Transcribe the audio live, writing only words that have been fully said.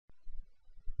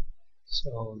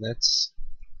So let's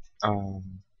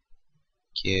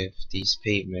give these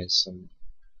pavements some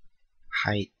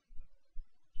height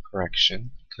correction,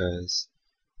 because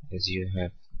as you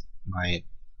have might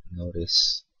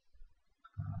notice,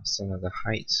 some of the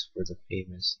heights for the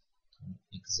pavements don't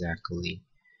exactly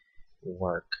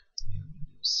work. And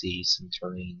you'll see some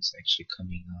terrains actually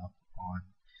coming up on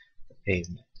the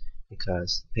pavement,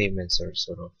 because the pavements are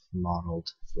sort of modeled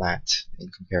flat in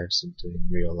comparison to in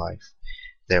real life.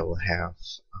 They will have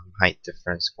height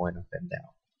difference going up and down.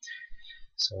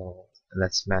 So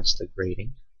let's match the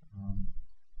grading.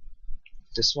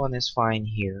 This one is fine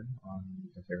here on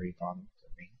the very bottom of the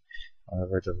ring.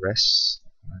 However, the rest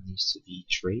needs to be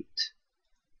draped.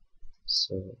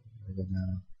 So we're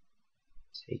gonna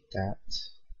take that.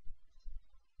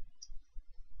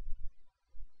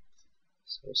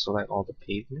 So select all the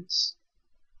pavements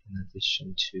in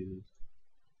addition to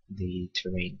the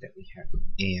terrain that we have,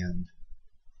 and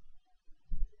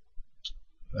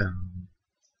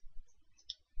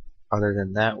other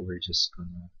than that, we're just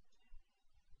gonna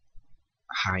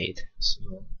hide. So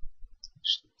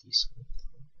actually, these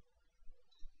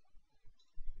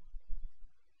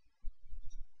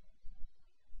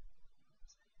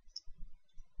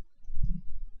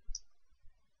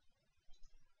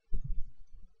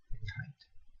hide.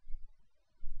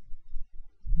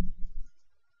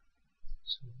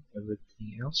 So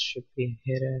everything else should be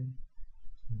hidden.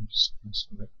 I'm just gonna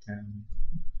select them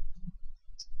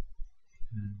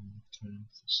and turn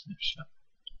off the snapshot.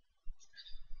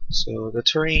 So the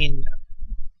terrain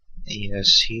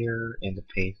is here in the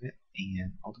pavement,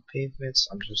 and all the pavements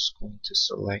I'm just going to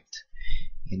select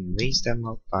and raise them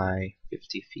up by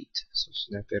 50 feet. So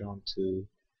snap it onto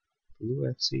blue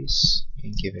axis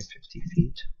and give it 50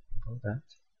 feet above that.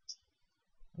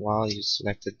 While you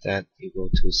selected that, you go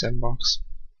to sandbox,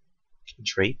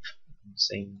 drape,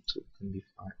 same tool can be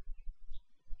found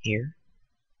here.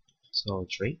 So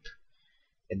drape,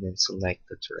 and then select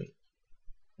the terrain.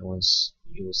 And once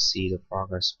you will see the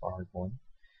progress bar going,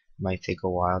 it might take a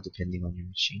while depending on your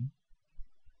machine.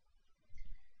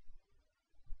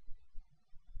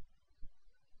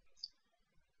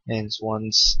 And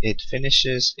once it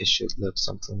finishes, it should look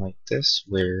something like this,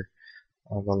 where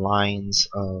all the lines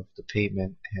of the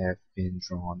pavement have been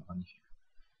drawn on here.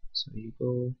 So you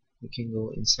can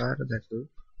go inside of that group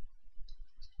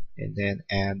and then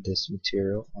add this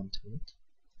material onto it.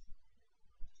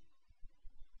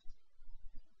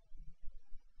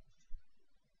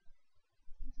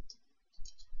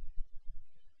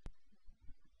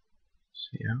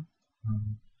 So yeah,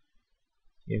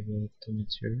 give it the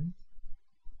material.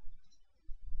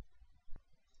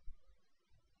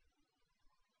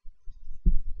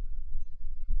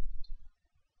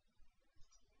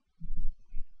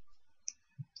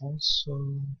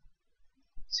 Also,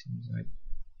 seems like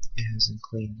it hasn't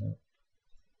cleaned up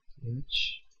the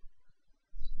edge.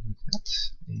 Like that,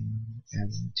 and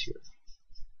add the material.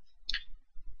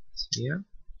 So yeah,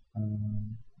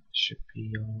 should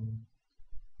be all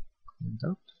cleaned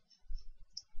up.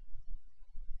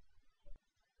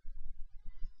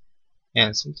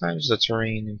 And sometimes the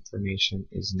terrain information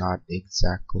is not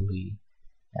exactly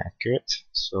accurate,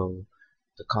 so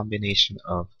the combination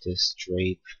of this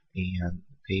drape and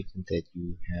the pavement that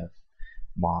you have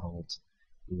modeled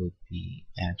would be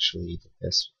actually the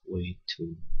best way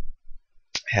to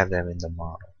have them in the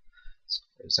model. So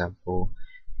for example,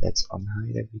 let's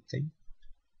unhide everything,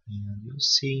 and you'll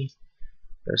see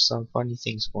there's some funny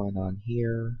things going on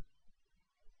here,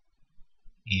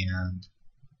 and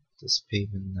this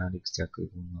pavement not exactly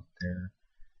going up there.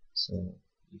 So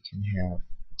you can have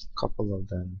a couple of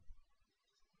them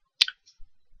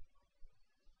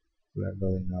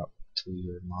leveling up to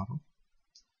your model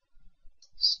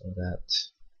so that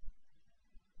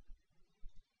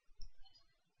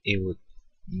it would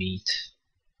meet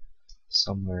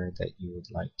somewhere that you would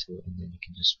like to, and then you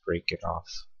can just break it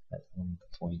off at one of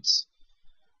the points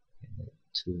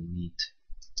to meet.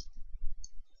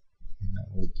 And I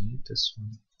will delete this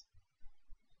one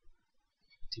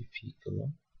 50 feet below.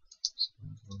 So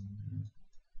I'll go in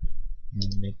there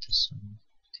and make this one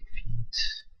 50 feet.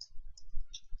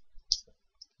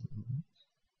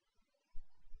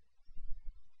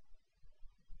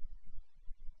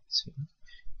 See,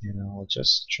 and I'll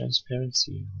adjust the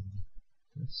transparency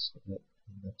on this so that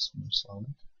it looks more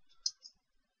solid.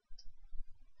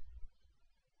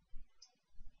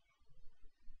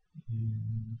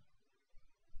 And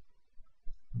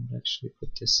I'll actually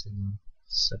put this in a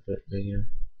separate layer.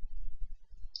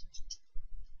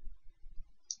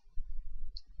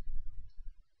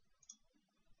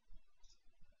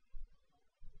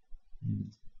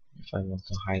 And if I want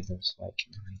to hide them, so I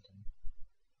can hide